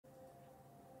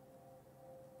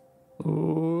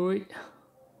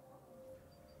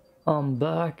I'm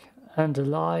back and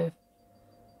alive,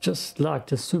 just like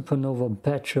the Supernova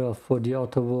Patcher for the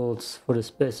Outer Worlds for the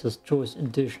Spacer's Choice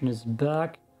Edition is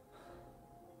back.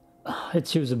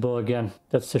 It's usable again,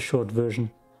 that's the short version.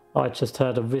 I just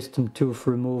had a wisdom tooth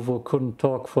removal, couldn't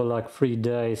talk for like 3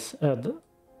 days, had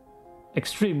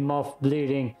extreme mouth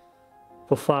bleeding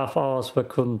for 5 hours, but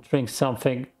couldn't drink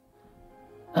something.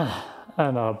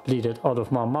 And I bleeded out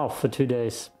of my mouth for 2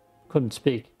 days. Couldn't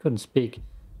speak.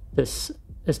 This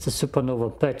is the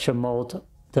Supernova Patcher Mod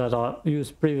that I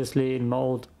used previously in my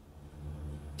old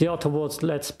The Outer Worlds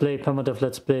Let's Play, permadeath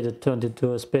Let's Play that turned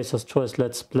into a Spacer's Choice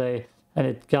Let's Play, and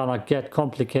it gonna get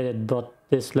complicated, but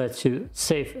this lets you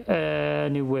save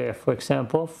anywhere, for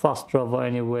example, fast travel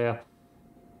anywhere.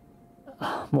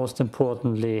 Most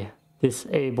importantly,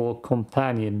 disable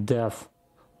companion death.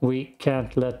 We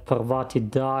can't let Parvati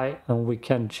die, and we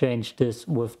can change this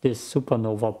with this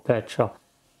Supernova Patcher.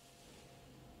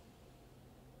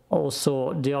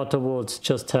 Also, The Outer Worlds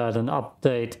just had an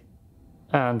update,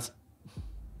 and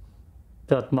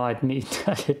that might mean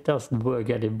that it doesn't work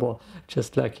anymore,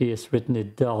 just like he has written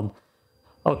it down.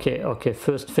 Okay,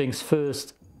 first things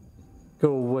first,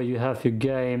 go where you have your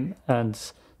game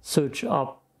and search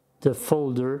up the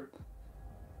folder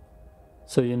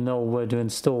so you know where to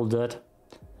install that.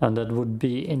 And that would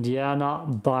be Indiana,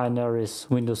 binaries,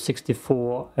 Windows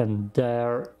 64, and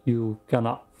there you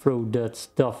gonna throw that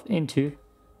stuff into.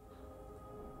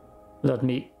 Let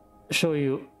me show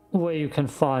you where you can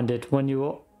find it. When you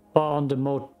are on the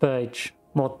mod page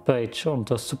on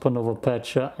the Supernova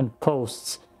Patcher and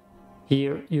posts,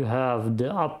 here you have the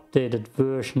updated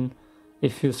version.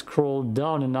 If you scroll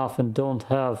down enough and don't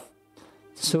have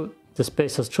the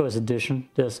Spacer's Choice Edition,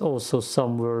 there's also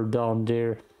somewhere down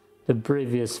there the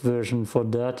previous version for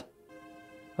that.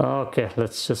 Okay,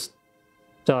 let's just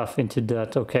dive into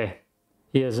that. Okay,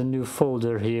 here's a new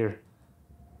folder here,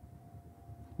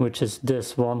 which is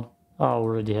this one. I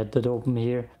already had that open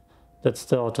here. That's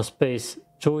the Outer Space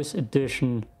Choice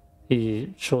Edition.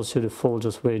 He shows you the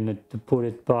folders where you need to put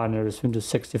it, binaries, Windows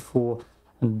 64,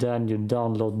 and then you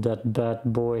download that bad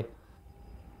boy.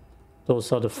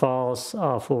 Those are the files.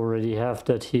 I've already have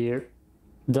that here.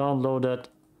 Download it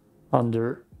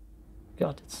under...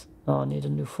 God, I need a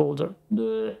new folder.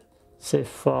 Save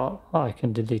file. I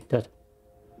can delete that.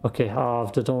 Okay, I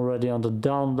have that already under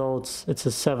downloads. It's a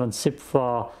 7-zip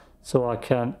file, so I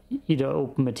can either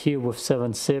open it here with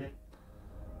 7-zip.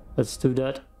 Let's do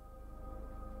that.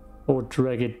 Or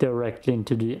drag it directly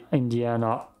into the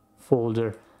Indiana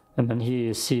folder. And then here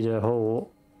you see the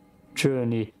whole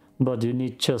journey. But you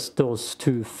need just those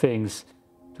two things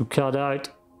to cut out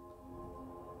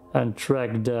and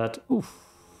drag that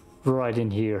right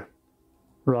in here.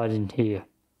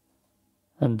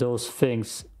 And those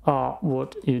things are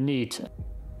what you need.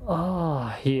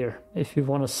 Here, if you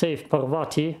want to save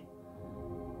Parvati,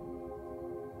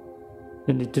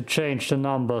 you need to change the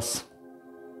numbers,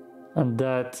 and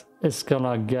that is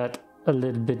gonna get a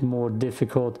little bit more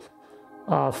difficult.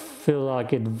 I feel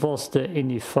like it was the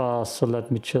ini file, so let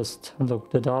me just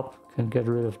look that up. Can get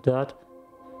rid of that.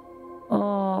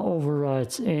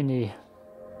 Overrides ini.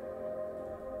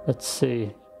 Let's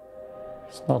see.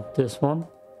 It's not this one.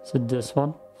 Is it this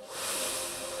one?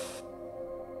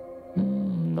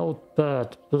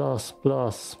 Notepad ++.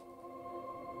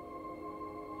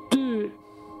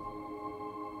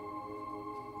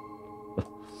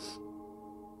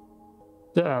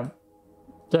 Damn.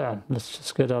 Let's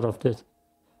just get out of this.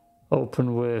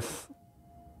 Open with...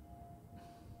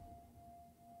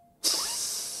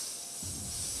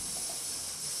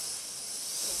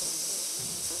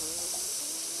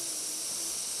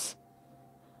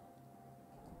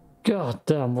 God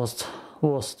damn, was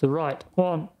the right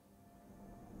one.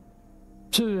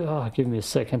 2, give me a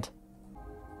second.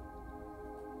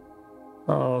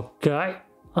 Okay,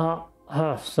 I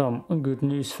have some good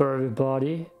news for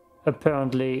everybody.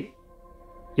 Apparently,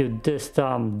 you this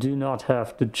time do not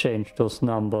have to change those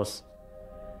numbers.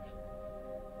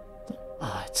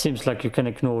 It seems like you can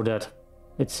ignore that.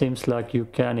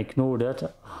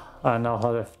 I now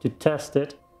have to test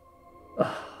it.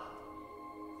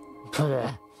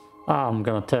 I'm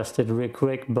gonna test it real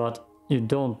quick, but you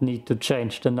don't need to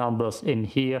change the numbers in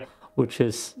here, which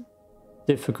is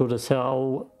difficult as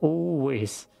hell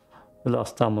always. The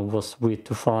last time it was weird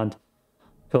to find,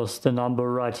 because the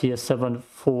number right here,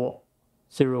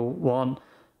 7401,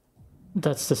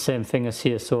 that's the same thing as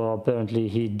here, so apparently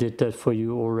he did that for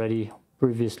you already.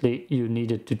 Previously you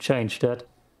needed to change that,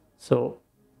 so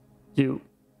you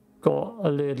got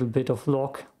a little bit of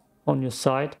luck on your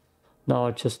side. Now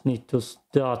I just need to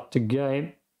start the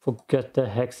game, forget the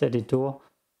hex editor,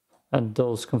 and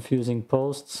those confusing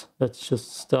posts. Let's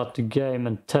just start the game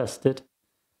and test it.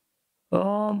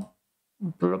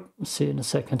 See you in a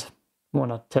second.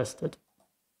 Wanna test it.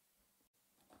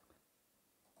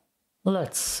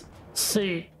 Let's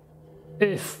see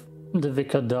if the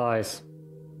Vicar dies.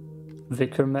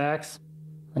 Vicar Max,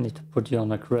 I need to put you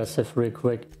on aggressive real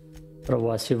quick,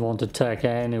 otherwise he won't attack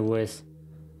anyways.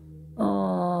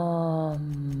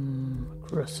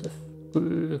 Aggressive.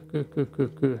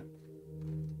 Good.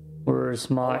 Where's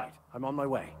my... Right, I'm on my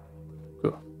way.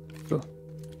 Go.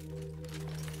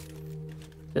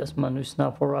 There's my new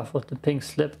sniper rifle with the pink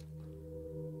slip.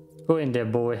 Go in there,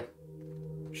 boy.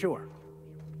 Sure.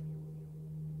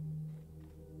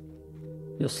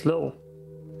 You're slow.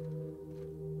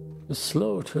 You're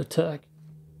slow to attack.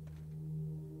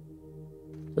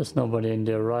 There's nobody in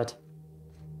there, right?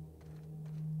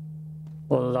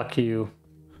 Well, lucky you.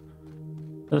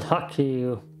 Lucky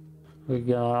you. We're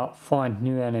gonna find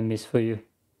new enemies for you.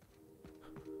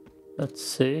 Let's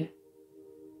see.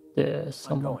 There's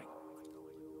someone.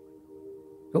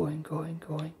 Going.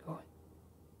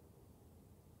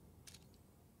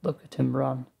 Look at him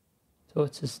run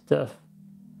towards his death.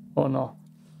 Oh no.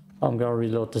 I'm gonna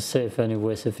reload the save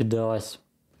anyways if he dies.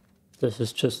 This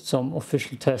is just some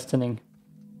official testing.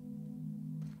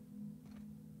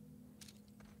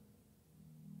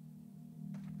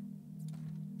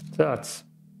 That's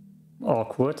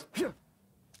awkward.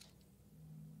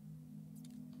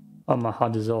 Oh, my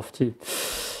HUD is off too.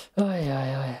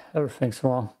 Aye. Everything's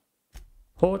wrong.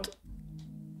 What?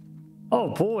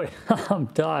 Oh boy, I'm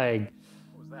dying.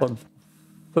 From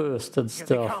first and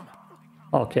stuff.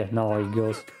 Okay, now he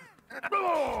goes.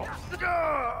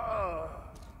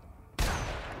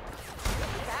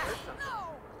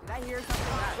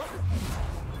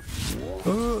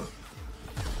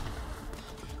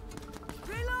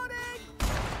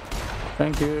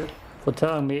 Thank you for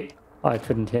telling me. I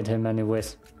couldn't hit him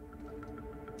anyways.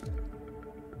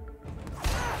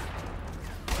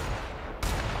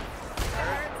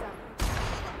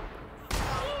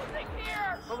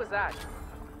 What was that?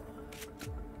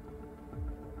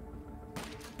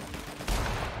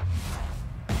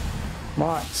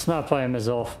 My sniper aim is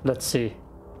off. Let's see.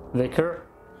 Vicar?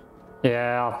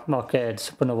 Yeah, okay, the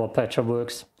Supernova Patcher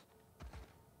works.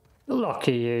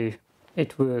 Lucky you.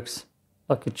 It works.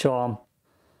 Like a charm.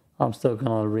 I'm still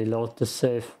gonna reload the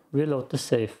save.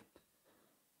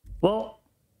 Well,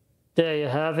 there you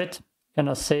have it. Can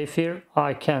I save here?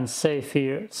 I can save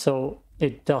here, so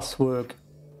it does work.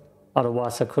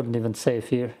 Otherwise I couldn't even save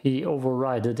here. He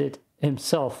overrided it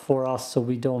himself for us, so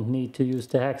we don't need to use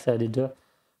the hex editor.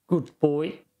 Good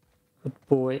boy.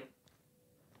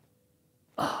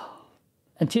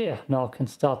 And yeah, now I can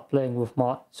start playing with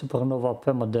my Supernova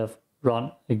Permadeath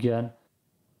run again.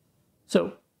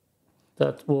 So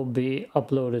that will be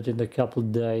uploaded in a couple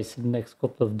of days, in the next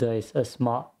couple of days, as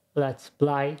my Let's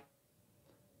Play.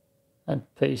 And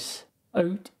peace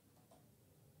out.